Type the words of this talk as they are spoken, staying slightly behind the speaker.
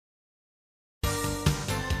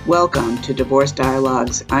Welcome to Divorce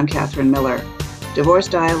Dialogues. I'm Catherine Miller. Divorce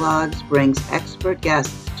Dialogues brings expert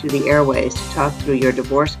guests to the airways to talk through your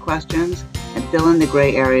divorce questions and fill in the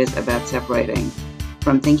gray areas about separating.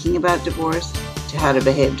 From thinking about divorce, to how to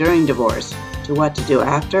behave during divorce, to what to do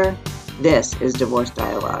after, this is Divorce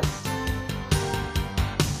Dialogues.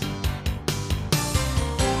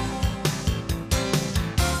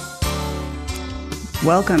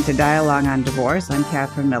 Welcome to Dialogue on Divorce. I'm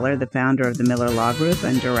Catherine Miller, the founder of the Miller Law Group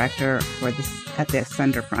and director at the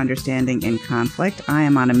Center for Understanding in Conflict. I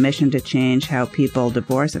am on a mission to change how people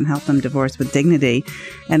divorce and help them divorce with dignity.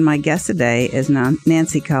 And my guest today is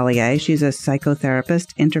Nancy Collier. She's a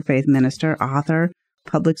psychotherapist, interfaith minister, author,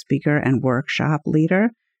 public speaker, and workshop leader.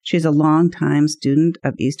 She's a longtime student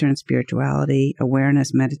of Eastern spirituality,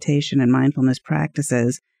 awareness, meditation, and mindfulness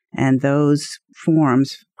practices, and those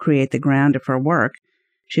forms create the ground of her work.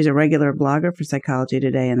 She's a regular blogger for Psychology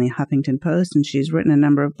Today and the Huffington Post, and she's written a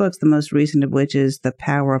number of books, the most recent of which is The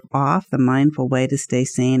Power of Off, The Mindful Way to Stay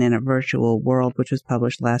Sane in a Virtual World, which was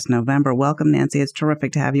published last November. Welcome, Nancy. It's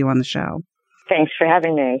terrific to have you on the show. Thanks for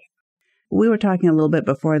having me. We were talking a little bit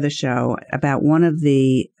before the show about one of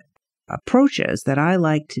the approaches that I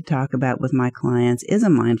like to talk about with my clients is a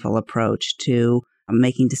mindful approach to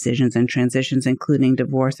making decisions and transitions, including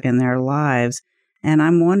divorce in their lives. And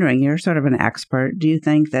I'm wondering, you're sort of an expert. Do you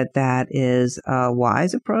think that that is a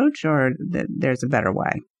wise approach or that there's a better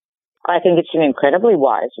way? I think it's an incredibly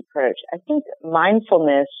wise approach. I think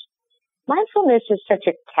mindfulness is such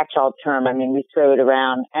a catch-all term. I mean, we throw it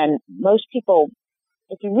around, and most people,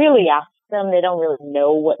 if you really ask them, they don't really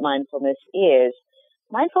know what mindfulness is.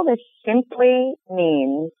 Mindfulness simply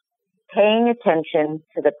means paying attention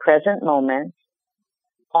to the present moment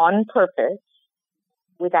on purpose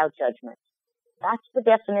without judgment. That's the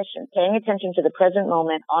definition, paying attention to the present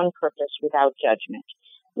moment on purpose without judgment,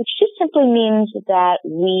 which just simply means that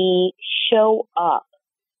we show up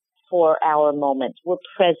for our moments. We're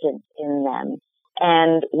present in them,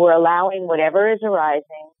 and we're allowing whatever is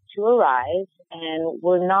arising to arise, and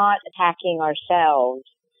we're not attacking ourselves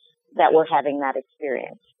that we're having that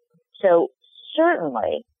experience. So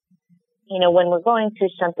certainly, when we're going through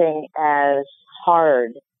something as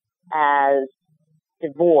hard as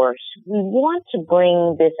divorce, we want to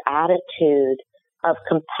bring this attitude of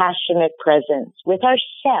compassionate presence with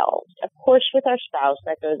ourselves, of course with our spouse,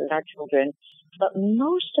 that goes in our children, but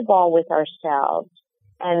most of all with ourselves.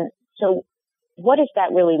 And so what does that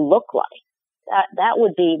really look like? That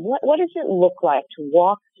would be, what does it look like to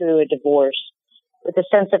walk through a divorce with a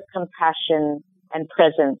sense of compassion and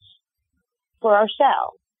presence for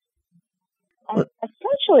ourselves? And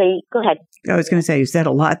essentially, go ahead. I was going to say, you said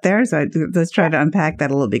a lot there, so let's try to unpack that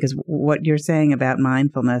a little, because what you're saying about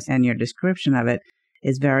mindfulness and your description of it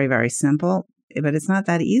is very, very simple, but it's not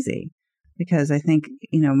that easy. Because I think,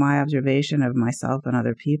 my observation of myself and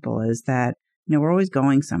other people is that, we're always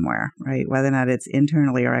going somewhere, right? Whether or not it's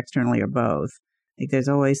internally or externally or both. Like there's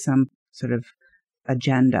always some sort of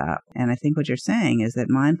agenda. And I think what you're saying is that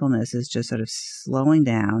mindfulness is just sort of slowing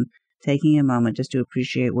down, taking a moment just to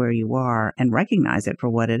appreciate where you are and recognize it for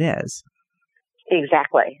what it is.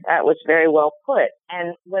 Exactly. That was very well put.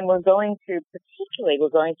 And when we're going through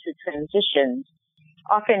transitions,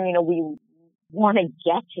 often, we want to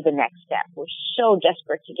get to the next step. We're so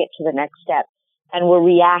desperate to get to the next step, and we're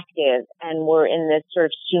reactive, and we're in this sort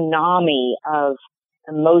of tsunami of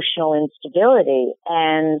emotional instability.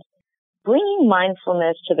 And bringing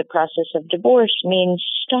mindfulness to the process of divorce means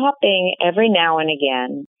stopping every now and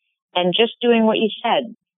again and just doing what you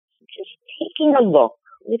said, just taking a look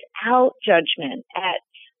without judgment at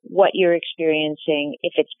what you're experiencing,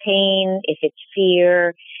 if it's pain, if it's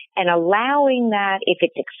fear, and allowing that, if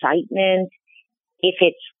it's excitement, if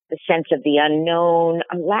it's the sense of the unknown,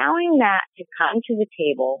 allowing that to come to the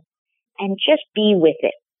table and just be with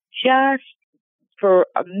it, just for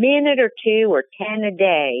a minute or two or 10 a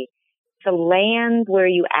day, to land where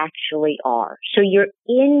you actually are. So you're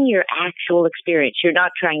in your actual experience. You're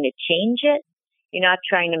not trying to change it. You're not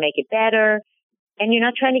trying to make it better. And you're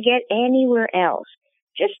not trying to get anywhere else.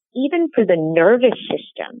 Just even for the nervous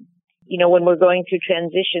system, when we're going through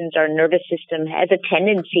transitions, our nervous system has a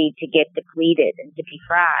tendency to get depleted and to be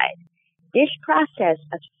fried. This process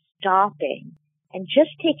of stopping and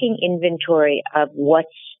just taking inventory of what's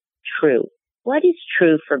true. What is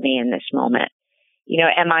true for me in this moment?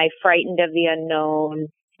 Am I frightened of the unknown?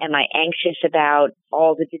 Am I anxious about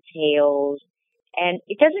all the details? And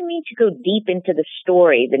it doesn't mean to go deep into the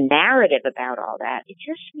story, the narrative about all that. It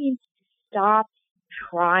just means to stop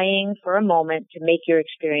trying for a moment to make your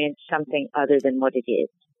experience something other than what it is.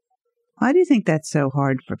 Why do you think that's so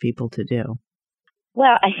hard for people to do?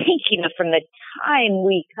 Well, I think, from the time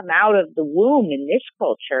we come out of the womb in this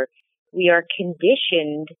culture, we are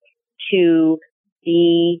conditioned to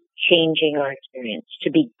be changing our experience,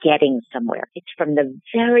 to be getting somewhere. It's from the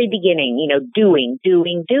very beginning, doing.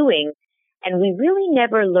 And we really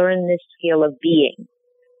never learn this skill of being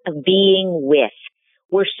with.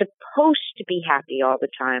 We're supposed to be happy all the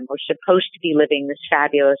time. We're supposed to be living this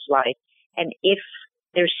fabulous life. And if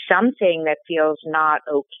there's something that feels not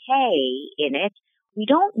okay in it, we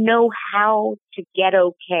don't know how to get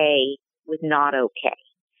okay with not okay.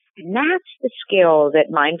 And that's the skill that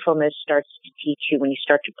mindfulness starts to teach you when you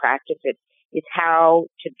start to practice it, is how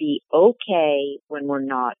to be okay when we're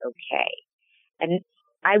not okay. And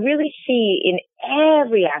I really see in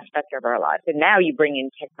every aspect of our lives, and now you bring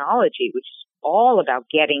in technology, which is all about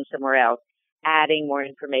getting somewhere else, adding more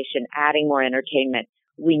information, adding more entertainment.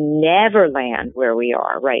 We never land where we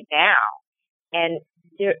are right now. And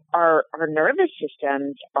our nervous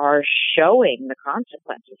systems are showing the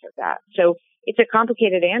consequences of that. So it's a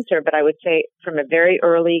complicated answer, but I would say from a very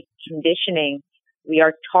early conditioning, we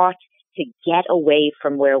are taught to get away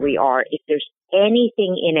from where we are if there's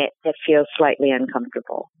anything in it that feels slightly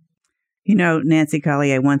uncomfortable. Nancy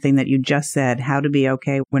Collier, one thing that you just said, how to be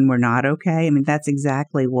okay when we're not okay. I mean, that's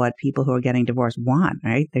exactly what people who are getting divorced want,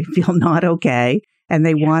 right? They feel not okay and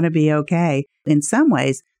they want to be okay. In some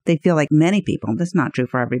ways, they feel like many people, this is not true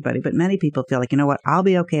for everybody, but many people feel like, I'll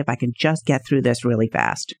be okay if I can just get through this really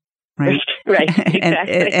fast. Right. Right.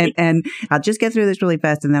 Exactly. and I'll just get through this really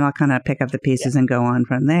fast and then I'll kind of pick up the pieces and go on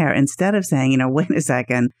from there. Instead of saying, wait a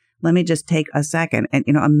second, let me just take a second and,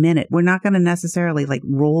 a minute. We're not going to necessarily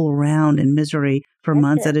roll around in misery for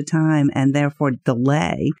months at a time and therefore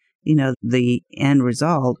delay, the end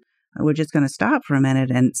result. We're just going to stop for a minute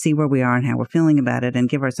and see where we are and how we're feeling about it and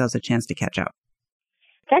give ourselves a chance to catch up.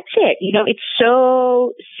 That's it. It's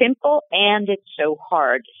so simple and it's so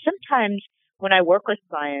hard. Sometimes when I work with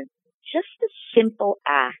clients, just the simple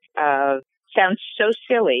act of, sounds so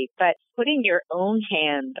silly, but putting your own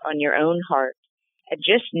hand on your own heart and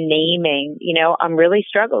just naming, I'm really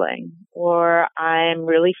struggling or I'm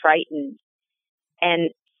really frightened,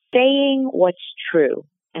 and saying what's true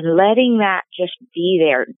and letting that just be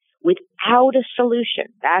there without a solution.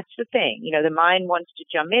 That's the thing. The mind wants to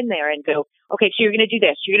jump in there and go, okay, so you're going to do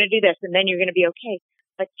this, and then you're going to be okay.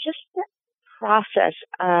 But just the process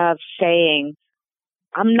of saying,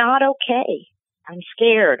 I'm not okay, I'm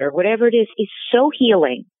scared, or whatever it is so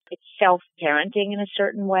healing. It's self-parenting in a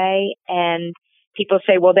certain way. And people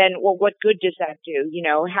say, well, what good does that do?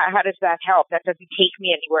 How does that help? That doesn't take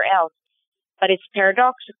me anywhere else. But it's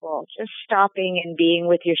paradoxical, just stopping and being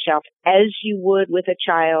with yourself as you would with a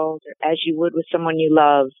child or as you would with someone you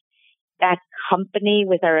love. That company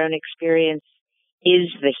with our own experience is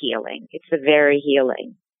the healing. It's the very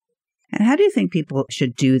healing. And how do you think people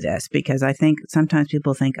should do this? Because I think sometimes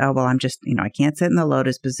people think, oh, well, I'm just, I can't sit in the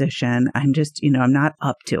lotus position. I'm just, I'm not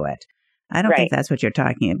up to it. I don't think that's what you're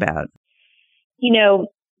talking about.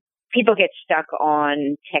 People get stuck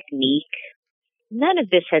on technique. None of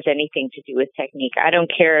this has anything to do with technique. I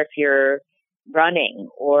don't care if you're running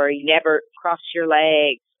or you never cross your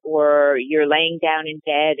legs or you're laying down in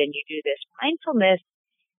bed and you do this. Mindfulness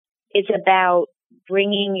is about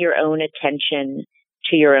bringing your own attention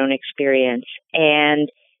to your own experience. And,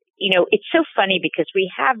 it's so funny because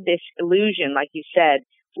we have this illusion, like you said,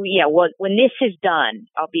 when this is done,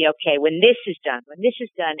 I'll be okay. When this is done.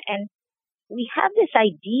 And we have this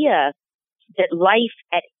idea that life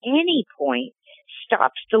at any point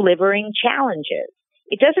stops delivering challenges.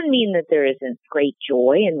 It doesn't mean that there isn't great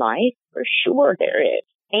joy in life. For sure there is.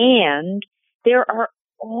 And there are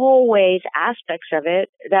always aspects of it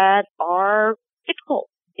that are difficult.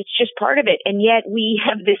 It's just part of it. And yet we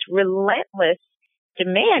have this relentless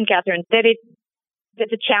demand, Catherine, that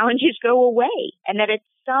the challenges go away and that at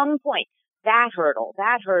some point that hurdle,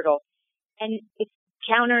 and it's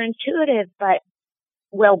counterintuitive, but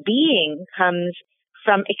well-being comes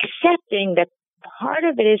from accepting that part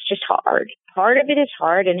of it is just hard. Part of it is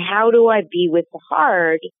hard. And how do I be with the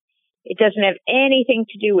hard? It doesn't have anything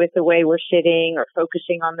to do with the way we're sitting or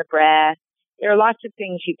focusing on the breath. There are lots of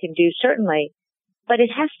things you can do, certainly, but it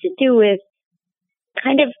has to do with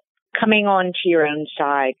kind of coming onto your own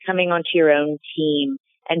side, coming onto your own team,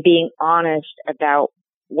 and being honest about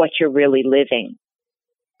what you're really living.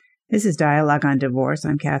 This is Dialogue on Divorce.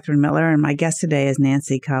 I'm Catherine Miller, and my guest today is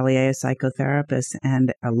Nancy Collier, a psychotherapist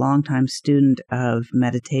and a longtime student of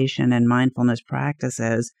meditation and mindfulness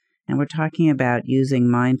practices. And we're talking about using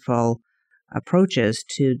mindful approaches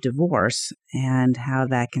to divorce and how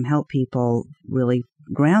that can help people really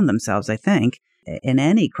ground themselves, I think, in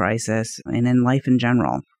any crisis and in life in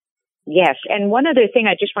general. Yes. And one other thing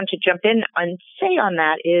I just want to jump in and say on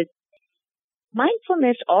that is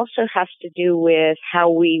mindfulness also has to do with how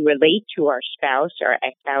we relate to our spouse or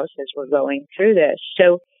ex-spouse as we're going through this.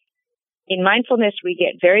 So in mindfulness, we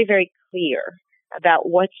get very, very clear about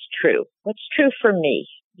what's true. What's true for me?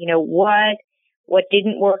 What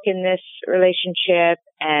didn't work in this relationship,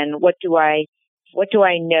 and what do I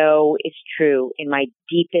know is true in my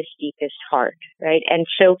deepest, deepest heart, right? And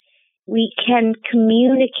so we can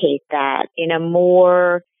communicate that in a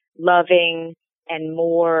more loving and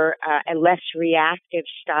more a less reactive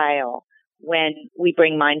style when we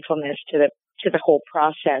bring mindfulness to the whole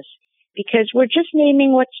process, because we're just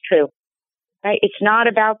naming what's true, right? It's not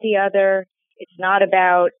about the other. It's not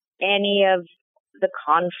about any of the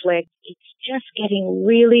conflict. It's just getting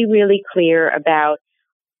really, really clear about,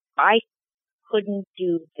 I couldn't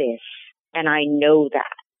do this, and I know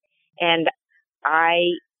that, and I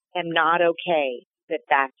am not okay that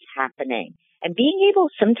that's happening. And being able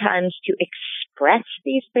sometimes to express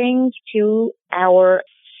these things to our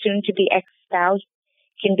soon-to-be ex-spouse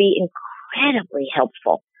can be incredibly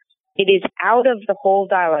helpful. It is out of the whole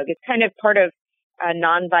dialogue. It's kind of part of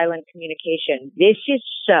nonviolent communication. This is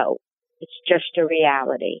so. It's just a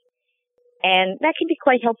reality. And that can be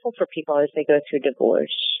quite helpful for people as they go through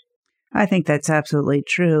divorce. I think that's absolutely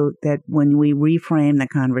true, that when we reframe the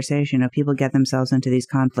conversation, people get themselves into these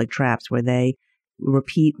conflict traps where they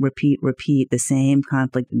repeat the same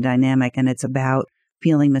conflict dynamic, and it's about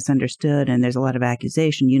feeling misunderstood, and there's a lot of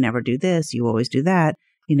accusation. You never do this, you always do that,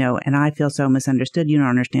 and I feel so misunderstood. You don't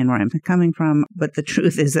understand where I'm coming from. But the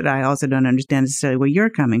truth is that I also don't understand necessarily where you're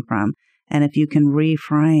coming from. And if you can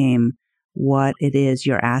reframe what it is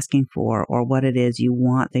you're asking for, or what it is you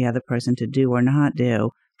want the other person to do or not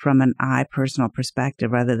do from an personal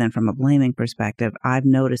perspective rather than from a blaming perspective, I've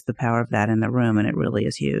noticed the power of that in the room, and it really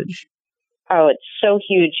is huge. Oh, it's so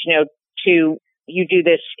huge, you do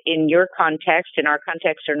this in your context, and our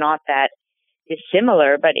contexts are not that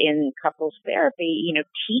dissimilar, but in couples therapy,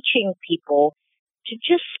 teaching people to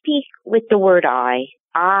just speak with the word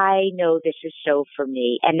I know this is so for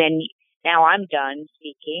me. And then now I'm done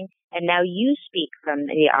speaking, and now you speak from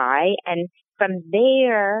the I, and from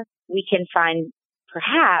there we can find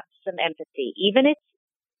perhaps some empathy. Even it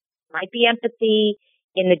might be empathy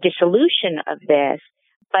in the dissolution of this,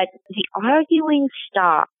 but the arguing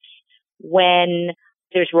stops when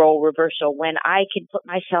there's role reversal, when I can put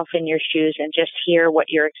myself in your shoes and just hear what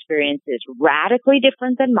your experience is radically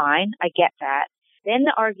different than mine. I get that. Then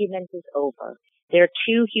the argument is over. There are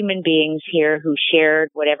two human beings here who shared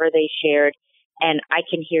whatever they shared, and I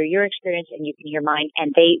can hear your experience and you can hear mine,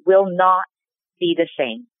 and they will not be the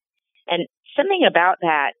same. And something about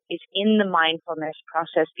that is in the mindfulness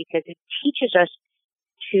process, because it teaches us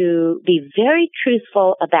to be very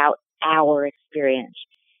truthful about our experience.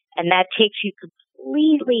 And that takes you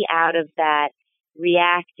completely out of that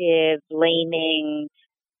reactive, blaming,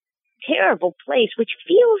 terrible place, which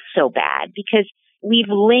feels so bad because we've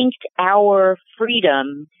linked our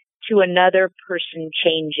freedom to another person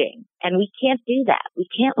changing. And we can't do that. We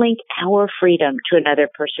can't link our freedom to another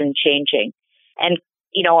person changing. And,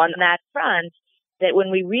 on that front, that when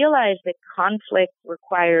we realize that conflict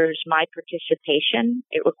requires my participation,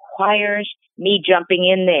 it requires me jumping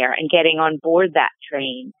in there and getting on board that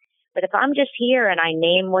train. But if I'm just here and I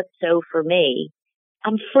name what's so for me,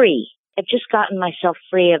 I'm free. I've just gotten myself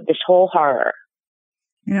free of this whole horror.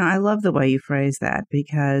 I love the way you phrase that,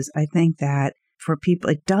 because I think that for people,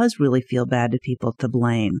 it does really feel bad to people to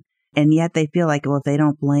blame. And yet they feel like, well, if they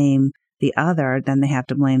don't blame the other, then they have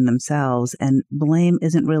to blame themselves. And blame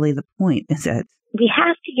isn't really the point, is it? We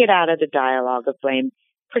have to get out of the dialogue of blame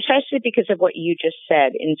precisely because of what you just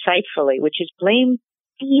said insightfully, which is blame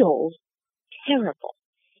feels terrible.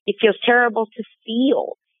 It feels terrible to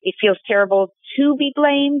feel. It feels terrible to be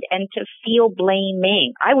blamed and to feel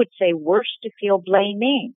blaming. I would say worse to feel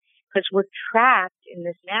blaming, because we're trapped in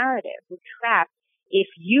this narrative. We're trapped. If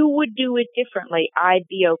you would do it differently, I'd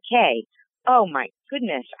be okay. Oh my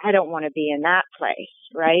goodness, I don't want to be in that place,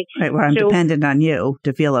 right? Right, where I'm dependent on you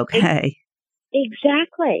to feel okay.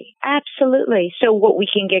 Exactly. Absolutely. So what we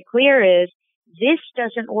can get clear is this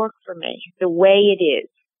doesn't work for me the way it is.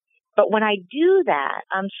 But when I do that,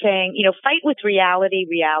 I'm saying, fight with reality,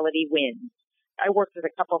 reality wins. I worked with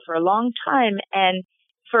a couple for a long time, and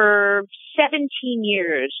for 17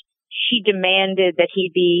 years, she demanded that he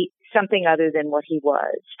be something other than what he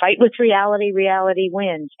was. Fight with reality, reality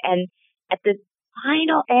wins. And at the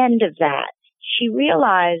final end of that, she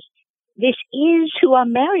realized this is who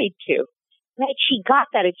I'm married to. Right? She got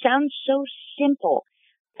that. It sounds so simple.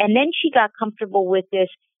 And then she got comfortable with this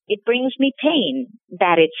it brings me pain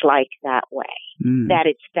that it's like that way, that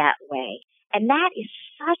it's that way. And that is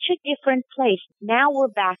such a different place. Now we're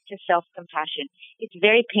back to self-compassion. It's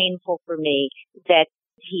very painful for me that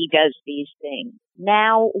he does these things.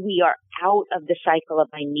 Now we are out of the cycle of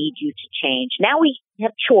I need you to change. Now we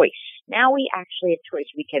have choice. Now we actually have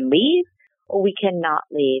choice. We can leave or we cannot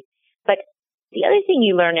leave. But the other thing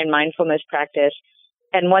you learn in mindfulness practice,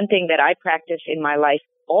 and one thing that I practice in my life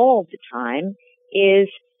all the time,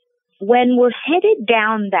 is when we're headed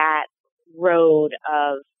down that road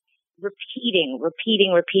of repeating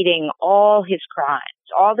all his crimes,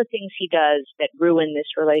 all the things he does that ruin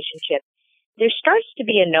this relationship, there starts to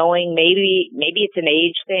be a knowing, maybe it's an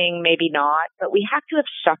age thing, maybe not, but we have to have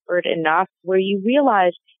suffered enough where you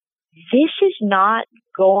realize this is not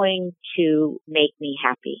going to make me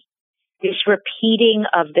happy. This repeating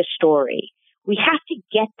of the story. We have to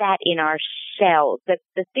get that in ourselves, that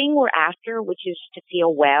the thing we're after, which is to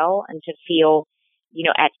feel well and to feel,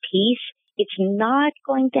 at peace, it's not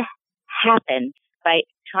going to happen by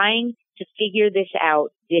trying to figure this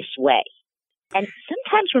out this way. And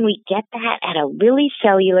sometimes when we get that at a really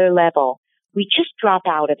cellular level, we just drop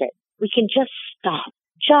out of it. We can just stop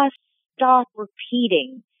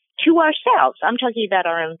repeating to ourselves. I'm talking about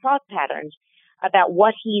our own thought patterns, about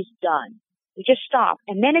what he's done. We just stop.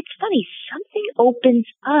 And then it's funny, something opens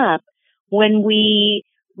up when we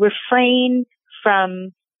refrain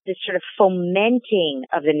from this sort of fomenting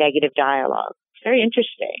of the negative dialogue. It's very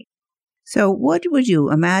interesting. So what would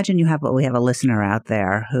you imagine we have a listener out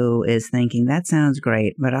there who is thinking, that sounds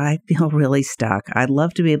great, but I feel really stuck. I'd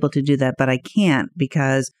love to be able to do that, but I can't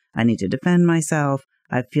because I need to defend myself.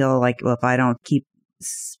 I feel like, well, if I don't keep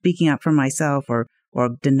speaking up for myself or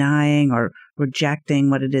denying or rejecting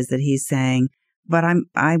what it is that he's saying, but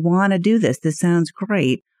I want to do this. This sounds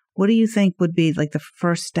great. What do you think would be like the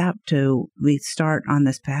first step to we start on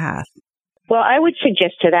this path? Well, I would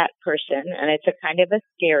suggest to that person, and it's a kind of a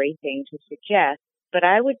scary thing to suggest, but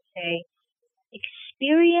I would say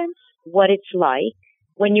experience what it's like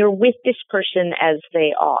when you're with this person as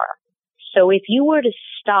they are. So if you were to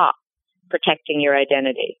stop protecting your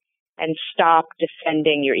identity and stop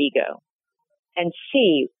defending your ego and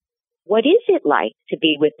see, what is it like to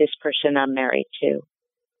be with this person I'm married to?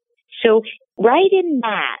 So right in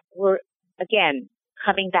that, we're, again,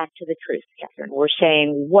 coming back to the truth, Catherine. We're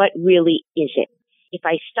saying, what really is it? If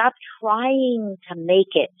I stop trying to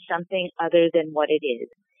make it something other than what it is,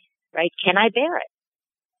 right? Can I bear it?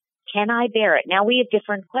 Can I bear it? Now we have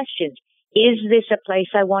different questions. Is this a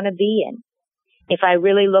place I want to be in? If I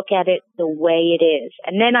really look at it the way it is.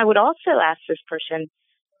 And then I would also ask this person,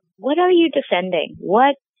 what are you defending?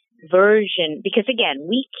 What version? Because again,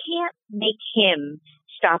 we can't make him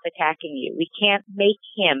stop attacking you. We can't make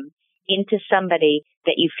him into somebody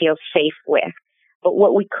that you feel safe with. But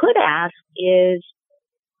what we could ask is,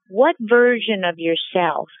 what version of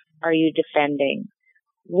yourself are you defending?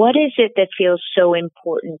 What is it that feels so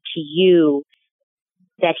important to you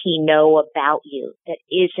that he know about you that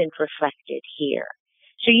isn't reflected here?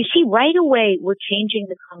 So you see, right away, we're changing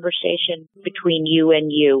the conversation between you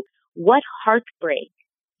and you. What heartbreak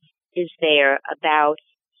is there about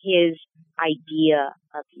his idea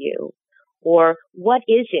of you? Or what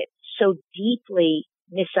is it so deeply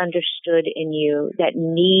misunderstood in you that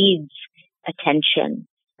needs attention?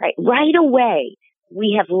 Right away,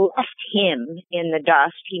 we have left him in the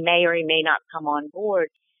dust. He may or he may not come on board,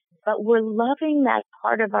 but we're loving that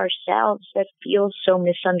part of ourselves that feels so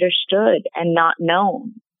misunderstood and not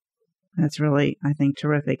known. That's really, I think,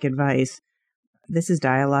 terrific advice. This is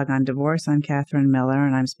Dialogue on Divorce. I'm Catherine Miller,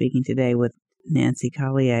 and I'm speaking today with Nancy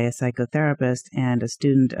Collier, a psychotherapist and a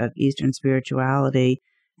student of Eastern spirituality.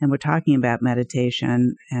 And we're talking about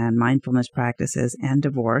meditation and mindfulness practices and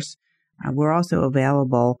divorce. We're also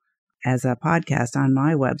available as a podcast on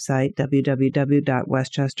my website,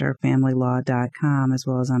 www.westchesterfamilylaw.com, as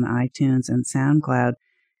well as on iTunes and SoundCloud.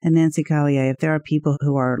 And Nancy Collier, if there are people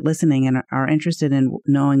who are listening and are interested in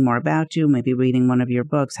knowing more about you, maybe reading one of your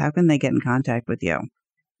books, how can they get in contact with you?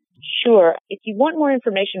 Sure. If you want more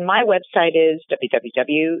information, my website is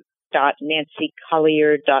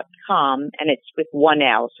www.nancycollier.com, and it's with one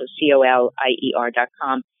L, so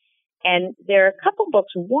COLIER.com. And there are a couple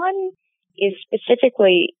books. One is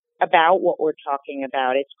specifically about what we're talking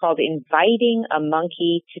about. It's called Inviting a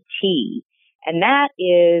Monkey to Tea, and that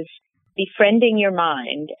is befriending your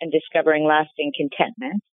mind and discovering lasting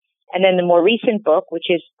contentment. And then the more recent book, which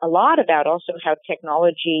is a lot about also how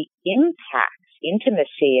technology impacts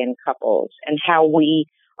intimacy in couples and how we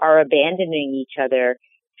are abandoning each other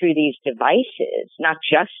through these devices, not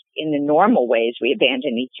just in the normal ways we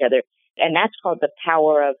abandon each other. And that's called The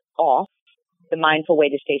Power of Off. The Mindful Way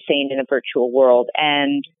to Stay Sane in a Virtual World.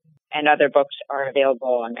 And other books are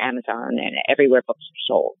available on Amazon and everywhere books are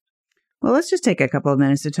sold. Well, let's just take a couple of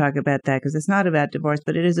minutes to talk about that, because it's not about divorce,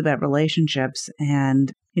 but it is about relationships.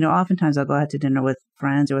 And, oftentimes I'll go out to dinner with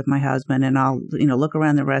friends or with my husband, and I'll, look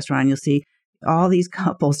around the restaurant. You'll see all these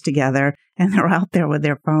couples together, and they're out there with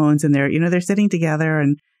their phones, and they're sitting together,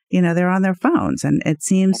 and they're on their phones. And it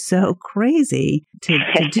seems so crazy to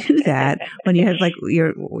do that when you have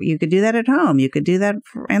you could do that at home. You could do that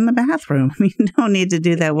in the bathroom. I mean, you don't need to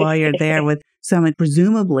do that while you're there with someone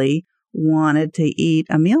presumably wanted to eat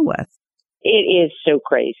a meal with. It is so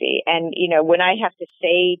crazy. And, when I have to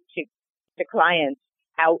say to clients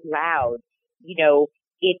out loud,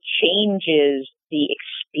 it changes the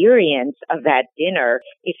experience of that dinner.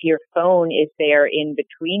 If your phone is there in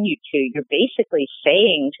between you two, you're basically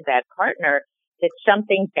saying to that partner that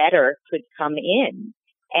something better could come in.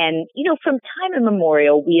 And, from time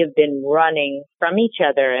immemorial, we have been running from each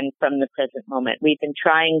other and from the present moment. We've been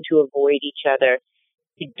trying to avoid each other,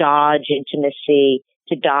 to dodge intimacy,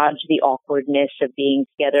 to dodge the awkwardness of being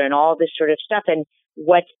together and all this sort of stuff. And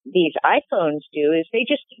what these iPhones do is they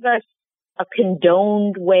just give us a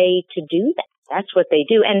condoned way to do that. That's what they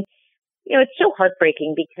do. And, it's so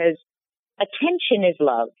heartbreaking because attention is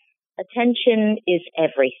love. Attention is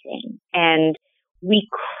everything. And we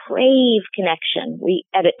crave connection.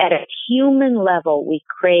 At a human level, we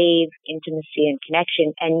crave intimacy and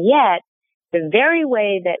connection. And yet, the very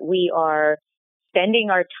way that we are spending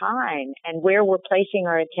our time and where we're placing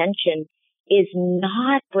our attention is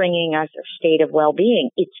not bringing us a state of well-being.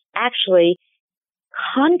 It's actually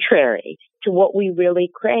contrary to what we really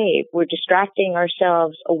crave. We're distracting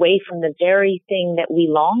ourselves away from the very thing that we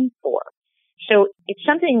long for. So it's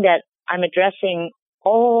something that I'm addressing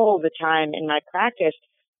all the time in my practice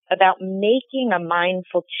about making a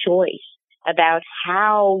mindful choice about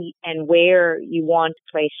how and where you want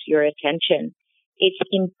to place your attention. It's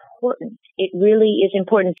important. It really is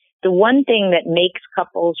important. The one thing that makes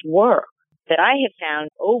couples work that I have found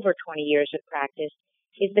over 20 years of practice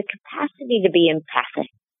is the capacity to be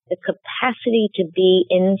empathic, the capacity to be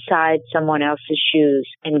inside someone else's shoes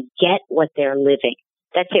and get what they're living.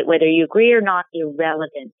 That's it. Whether you agree or not,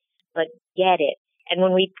 irrelevant, but get it. And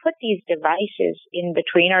when we put these devices in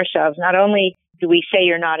between ourselves, not only do we say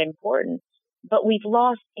you're not important, but we've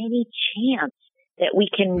lost any chance that we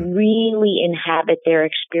can really inhabit their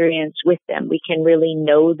experience with them. We can really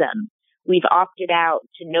know them. We've opted out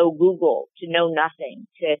to know Google, to know nothing,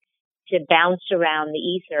 to bounce around the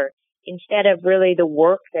ether instead of really the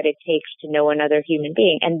work that it takes to know another human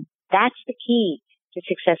being. And that's the key to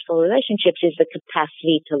successful relationships, is the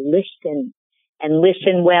capacity to listen and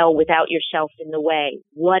listen well without yourself in the way.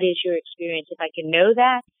 What is your experience? If I can know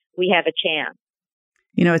that, we have a chance.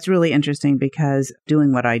 It's really interesting because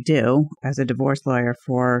doing what I do as a divorce lawyer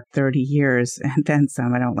for 30 years and then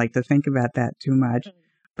some, I don't like to think about that too much.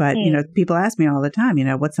 But, people ask me all the time,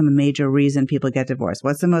 what's the major reason people get divorced?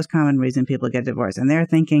 What's the most common reason people get divorced? And they're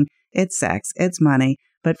thinking it's sex, it's money.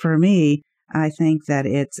 But for me, I think that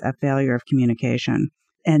it's a failure of communication.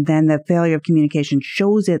 And then the failure of communication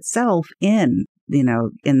shows itself in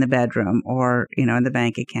the bedroom or, in the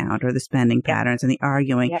bank account or the spending patterns and the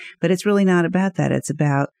arguing. Yep. But it's really not about that. It's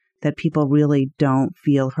about that people really don't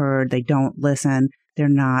feel heard. They don't listen. They're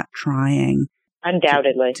not trying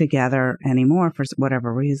undoubtedly together anymore for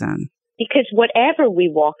whatever reason. Because whatever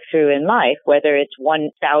we walk through in life, whether it's one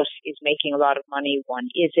spouse is making a lot of money, one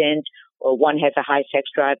isn't, or one has a high sex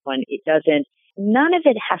drive, one it doesn't, none of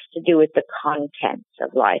it has to do with the contents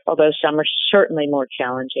of life, although some are certainly more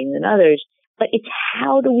challenging than others. But it's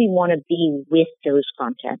how do we want to be with those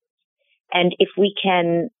contents? And if we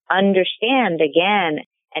can understand again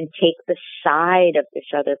and take the side of this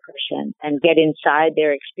other person and get inside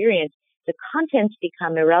their experience, the contents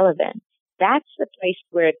become irrelevant. That's the place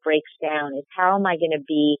where it breaks down, is how am I going to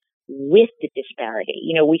be with the disparity?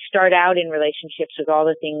 We start out in relationships with all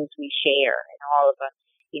the things we share and all of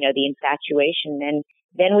the infatuation. And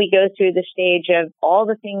then we go through the stage of all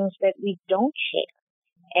the things that we don't share.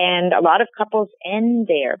 And a lot of couples end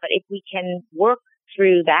there. But if we can work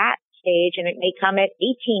through that stage, and it may come at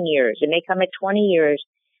 18 years, it may come at 20 years,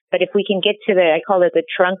 but if we can get to I call it the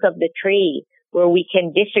trunk of the tree, where we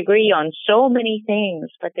can disagree on so many things,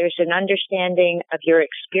 but there's an understanding of your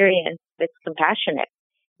experience that's compassionate,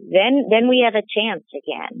 then we have a chance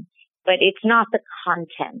again. But it's not the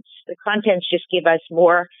contents. The contents just give us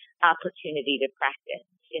more opportunity to practice.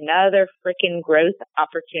 Another freaking growth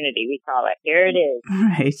opportunity, we call it. There it is.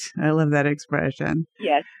 Right. I love that expression.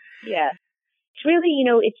 Yes. Yes. It's really,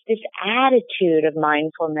 it's this attitude of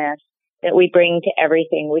mindfulness that we bring to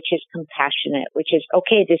everything, which is compassionate, which is,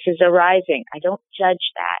 okay, this is arising. I don't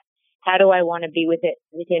judge that. How do I want to be with it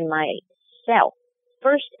within myself?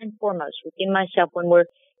 First and foremost, within myself. When we're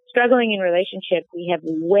struggling in relationship, we have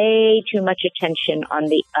way too much attention on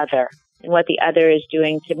the other and what the other is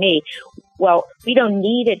doing to me. Well, we don't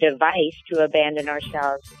need a device to abandon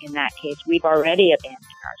ourselves in that case. We've already abandoned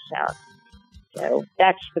ourselves. So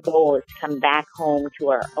that's the goal, is to come back home to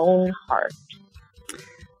our own heart.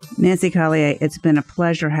 Nancy Collier, it's been a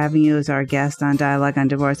pleasure having you as our guest on Dialogue on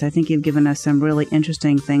Divorce. I think you've given us some really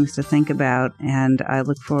interesting things to think about, and I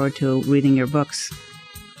look forward to reading your books.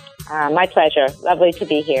 My pleasure. Lovely to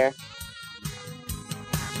be here.